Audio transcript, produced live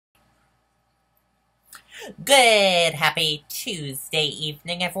Good, happy Tuesday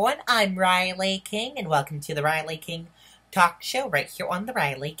evening, everyone. I'm Riley King, and welcome to the Riley King Talk Show right here on the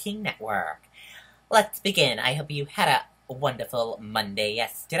Riley King Network. Let's begin. I hope you had a wonderful Monday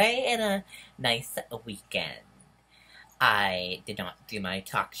yesterday and a nice weekend. I did not do my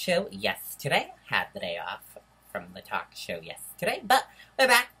talk show yesterday, had the day off from the talk show yesterday, but we're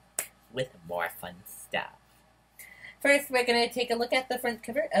back with more fun stuff. First, we're going to take a look at the front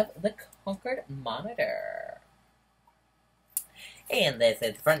cover of the Concord Monitor. And this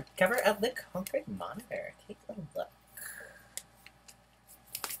is the front cover of the Concord Monitor. Take a look.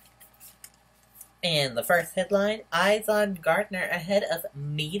 And the first headline, Eyes on Gardner ahead of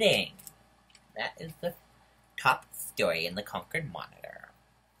meeting. That is the top story in the Concord Monitor.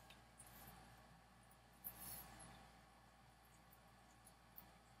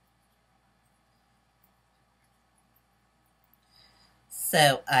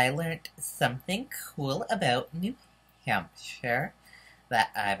 So I learned something cool about New Hampshire that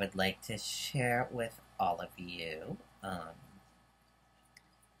I would like to share with all of you.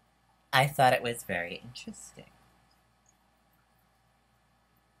 I thought it was very interesting.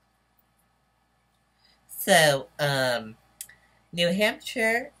 So, New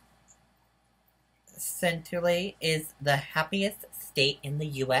Hampshire centrally is the happiest state in the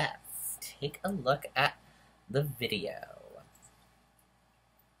U.S. Take a look at the video.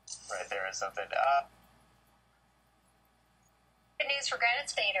 Right there is something. Good news for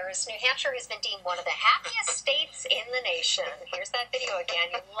Granite Staters. New Hampshire has been deemed one of the happiest states in the nation. Here's that video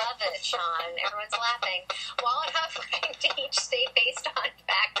again. You love it, Sean. Everyone's laughing. While it has ranked each state based on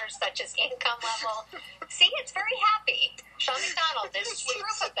factors such as income level. See, it's very happy. Sean McDonald, there's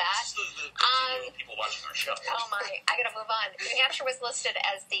proof of that. People watching our show. Oh my, I gotta move on. New Hampshire was listed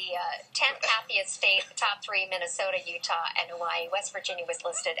as the 10th happiest state. The top three, Minnesota, Utah, and Hawaii. West Virginia was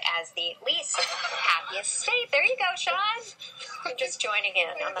listed as the least happiest state. There you go, Sean. I'm just joining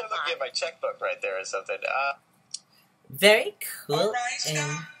in on the fun. Get my checkbook right there or something. Very cool.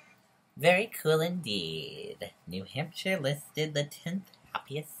 Very cool indeed. New Hampshire listed the 10th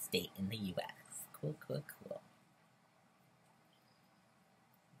happiest state in the U.S. Cool, cool, cool.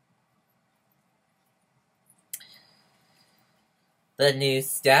 The new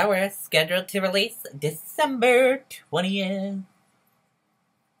Star Wars scheduled to release December 20th,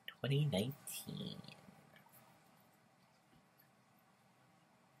 2019.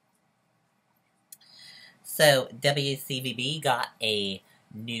 So, WCVB got a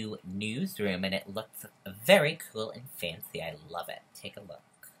new newsroom, and it looks very cool and fancy. I love it. Take a look.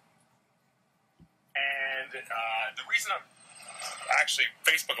 And the reason I'm actually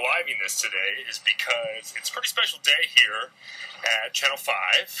Facebook Living this today is because it's a pretty special day here at Channel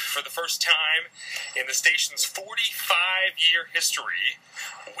 5. For the first time in the station's 45-year history,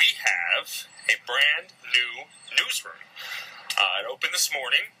 we have a brand new newsroom. It opened this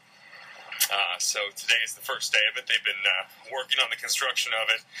morning. So today is the first day of it. They've been working on the construction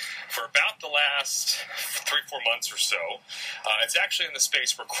of it for about the last 3-4 months or so. It's actually in the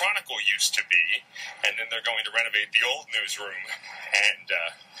space where Chronicle used to be, and then they're going to renovate the old newsroom and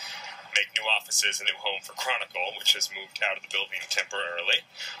make new offices, a new home for Chronicle, which has moved out of the building temporarily.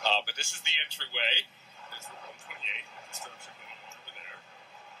 But this is the entryway. There's the 128, the structure going on over there.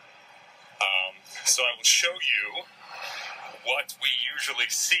 So I will show you what we usually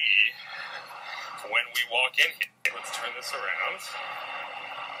see when we walk in here. Let's turn this around.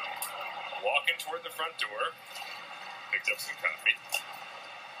 Walking toward the front door. Picked up some coffee.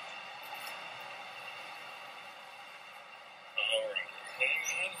 Alright, hang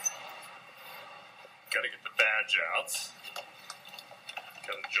on. Gotta get the badge out.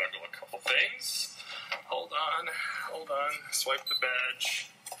 Gotta juggle a couple things. Hold on. Swipe the badge.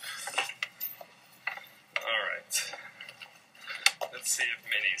 Alright. Let's see if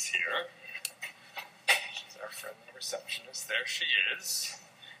Minnie's here. She's our friendly receptionist. There she is.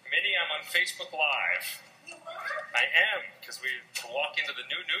 Minnie, I'm on Facebook Live. You are? I am, because we walk into the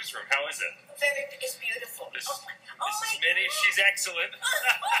new newsroom. How is it? It's beautiful. This oh my is Minnie. God. She's excellent.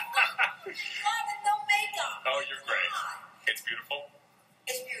 God, and no makeup. Oh, you're great. God. It's beautiful.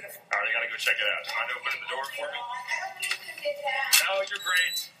 It's beautiful. All right, I gotta go check it out. Do you mind opening the door for me? I don't need to do that. No, you're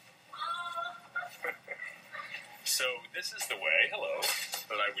great. So this is the way, hello,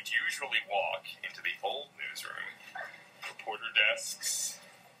 that I would usually walk into the old newsroom. Reporter desks,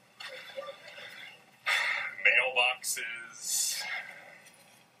 mailboxes,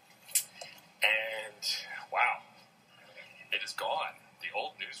 and wow, it is gone. The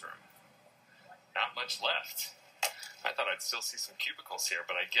old newsroom. Not much left. I thought I'd still see some cubicles here,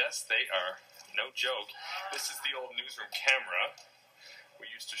 but I guess they are no joke. This is the old newsroom camera. We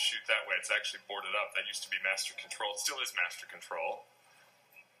used to shoot that way. It's actually boarded up. That used to be Master Control. It still is Master Control.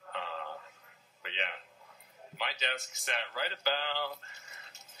 But yeah, my desk sat right about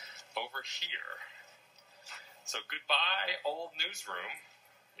over here. So goodbye, old newsroom.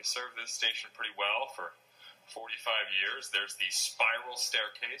 You served this station pretty well for 45 years. There's the spiral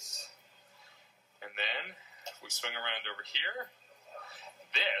staircase. And then we swing around over here.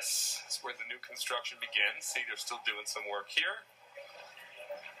 This is where the new construction begins. See, they're still doing some work here.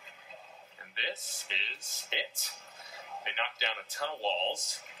 And this is it. They knocked down a ton of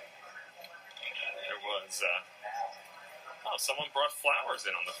walls. There was, someone brought flowers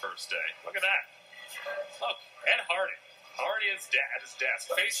in on the first day. Look at that. Look, Ed Harding. Already at his desk.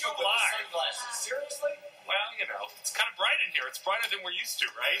 Facebook Live. Sunglasses. Seriously? Well, you know, it's kind of bright in here. It's brighter than we're used to,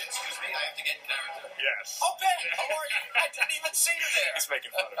 right? Excuse me, I have to get in character. Yes. Oh, Ben, how are you? I didn't even see you there. He's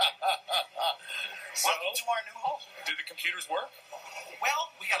making fun of me. So, Welcome to our new home. do the computers work?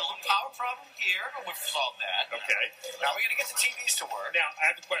 Well, we got a little power problem here, but we've solved that. Okay. Now we got to get the TVs to work. Now, I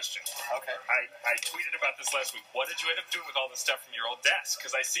have a question. Okay. I tweeted about this last week. What did you end up doing with all the stuff from your old desk?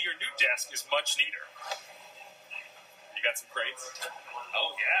 Because I see your new desk is much neater. You got some crates?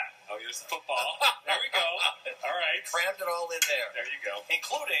 Oh, yeah. Oh, here's the football. There we go. All right. Crammed it all in there, There you go.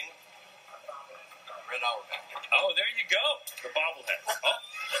 including Red Auerbach. Oh, there you go. The bobbleheads. Oh.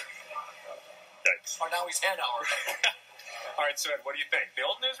 Yikes. Oh, now he's 10 hours. All right, so Ed, what do you think? The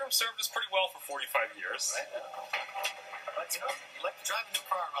old newsroom served us pretty well for 45 years. But you know, you like to drive a new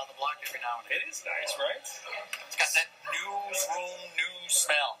car around the block every now and then. It is nice, right? It's got that newsroom news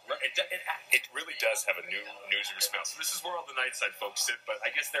smell. It really does have a new newsroom smell. So this is where all the nightside folks sit, but I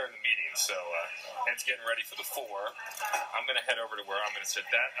guess they're in the meeting. So Ed's getting ready for the 4. I'm going to head over to where I'm going to sit.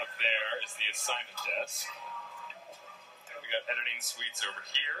 That up there is the assignment desk. We got editing suites over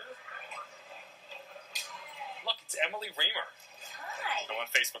here. Look, it's Emily Reamer. Hi. I'm on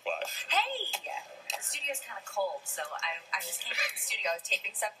Facebook Live. Hey! The studio's kind of cold, so I just came to the studio. I was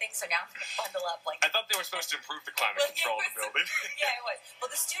taping something, so now I'm going to bundle up like... I thought they were supposed to improve the climate control in the building. Yeah, it was.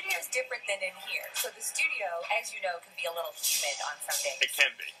 Well, the studio is different than in here. So the studio, as you know, can be a little humid on some days. It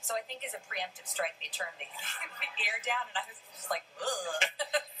can be. So I think as a preemptive strike, they turned the air down, and I was just like, ugh.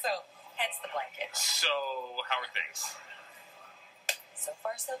 So, hence the blanket. So, how are things? So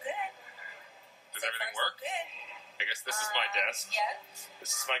far, so good. Does everything work? So good. I guess this is my desk. Yeah.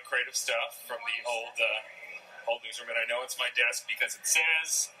 This is my crate of stuff from the old newsroom, and I know it's my desk because it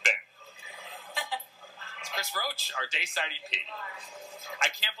says Ben. It's Chris Roach, our Dayside EP. I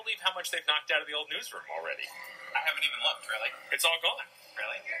can't believe how much they've knocked out of the old newsroom already. I haven't even looked, really. It's all gone.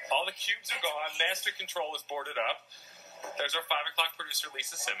 Really? All the cubes are gone. Master Control is boarded up. There's our 5 o'clock producer,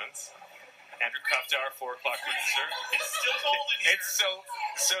 Lisa Simmons. Andrew Kufta, our 4 o'clock producer. It's still cold in here. It's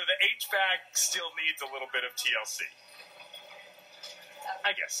so the HVAC still needs a little bit of TLC.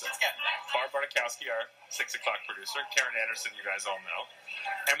 I guess so. It's getting there. Barb Bartkowski, our 6 o'clock producer. Karen Anderson, you guys all know.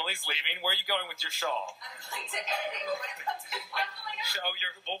 Emily's leaving. Where are you going with your shawl?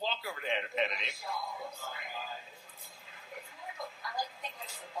 We'll walk over to editing. I like to think of it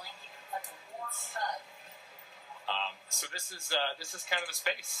as a blanket, like a warm hug. So this is kind of the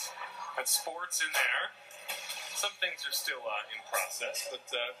space. Got sports in there. Some things are still in process, but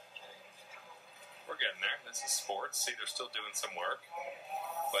we're getting there. This is sports. See, they're still doing some work,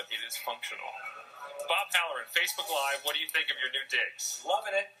 but it is functional. Bob Halloran, Facebook Live. What do you think of your new digs?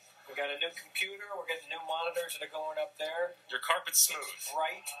 Loving it. We got a new computer. We're getting new monitors that are going up there. Your carpet's smooth.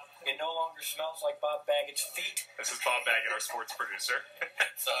 Bright. It no longer smells like Bob Baggett's feet. This is Bob Baggett, our sports producer.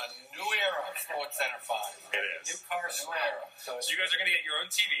 It's a new era of Sports Center 5. It New is. car smell. So So you guys are going to get your own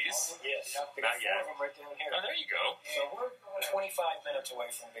TVs. yes, we Not got 4 yet. of them right down here. Oh, there you go. So we're 25 minutes away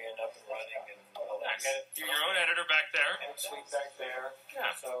from being up and running and all that. Nice. You're your own editor back there. And suite back there.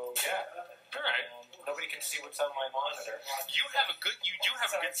 Yeah. So yeah. All right. Nobody can see what's on my monitor. You do have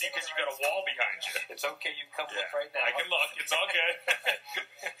a good seat because you got a wall behind you. It's okay. You can come Yeah, look right now. I can look. It's all good.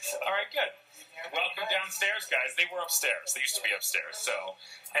 All right, good. Welcome downstairs, guys. They were upstairs. They used to be upstairs. So,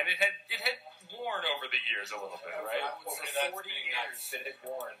 and it had worn over the years a little bit, right? For 40 years it had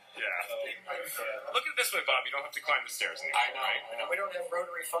worn. Yeah. Look at it this way, Bob. You don't have to climb the stairs anymore, I know. right? And we don't have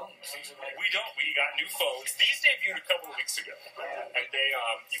rotary phones. These are like We don't. We got new phones. These debuted a couple of weeks ago, and they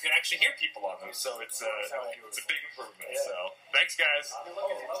you can actually hear people on them. So it's a big improvement. So thanks, guys.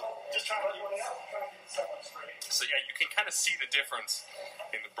 So yeah, you can kind of see the difference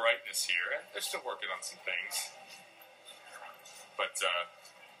in the brightness here. They're still working on some things, but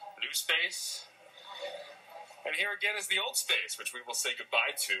new space. And here again is the old space, which we will say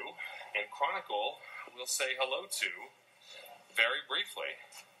goodbye to, and Chronicle will say hello to very briefly.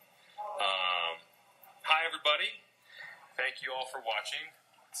 Hi, everybody. Thank you all for watching.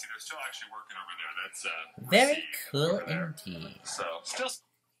 See, they're still actually working over there. That's Very received cool over there. indeed. So still.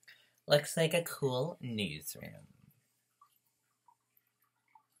 Looks like a cool newsroom.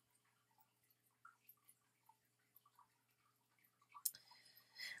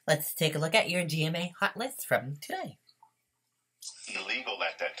 Let's take a look at your GMA hot list from today. Illegal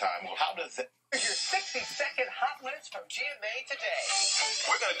at that time. Well, how does that? Here's your 60-second hot list from GMA today.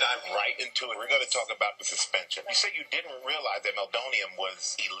 We're going to dive right into it. We're going to talk about the suspension. You say you didn't realize that meldonium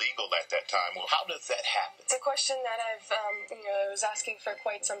was illegal at that time. Well, how does that happen? It's a question that I was asking for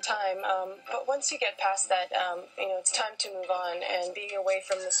quite some time. But once you get past that, it's time to move on. And being away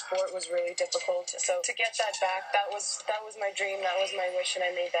from the sport was really difficult. So to get that back, that was my dream. That was my wish, and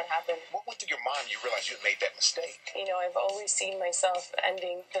I made that happen. What went through your mind? You realized you had made that mistake. I've always seen myself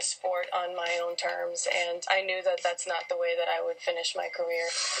ending the sport on my own terms, and I knew that that's not the way that I would finish my career.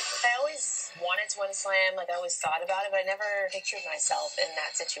 I always wanted to win a slam, I always thought about it, but I never pictured myself in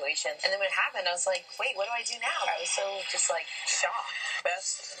that situation. And then when it happened, I was like, wait, what do I do now? I was so just shocked.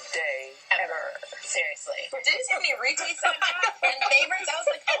 Best day Ever. Seriously. Did you see how many retweets I got and favorites? I was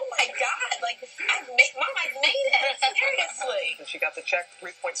like, oh my god, I've made it. Seriously. When she got the check,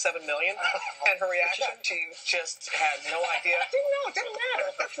 $3.7 million, and her reaction, she just had no idea. Didn't know. It didn't matter.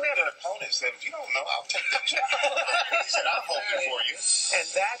 The opponent said, if you don't know, I'll take the check. He said, I'll hold it for you. And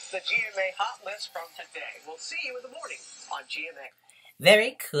that's the GMA hot list from today. We'll see you in the morning on GMA.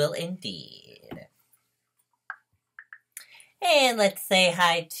 Very cool indeed. And let's say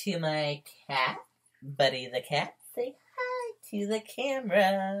hi to my cat, Buddy the cat. Say hi to the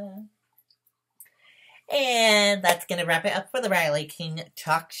camera. And that's going to wrap it up for the Riley King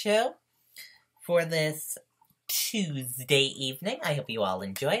Talk Show for this Tuesday evening. I hope you all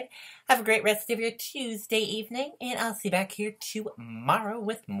enjoyed. Have a great rest of your Tuesday evening, and I'll see you back here tomorrow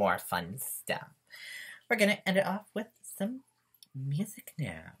with more fun stuff. We're going to end it off with some music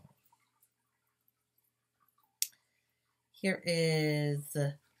now. Here is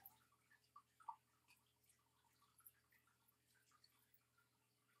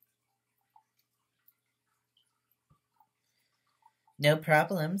No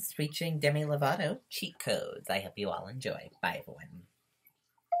Problems featuring Demi Lovato, Cheat Codes. I hope you all enjoy. Bye, everyone.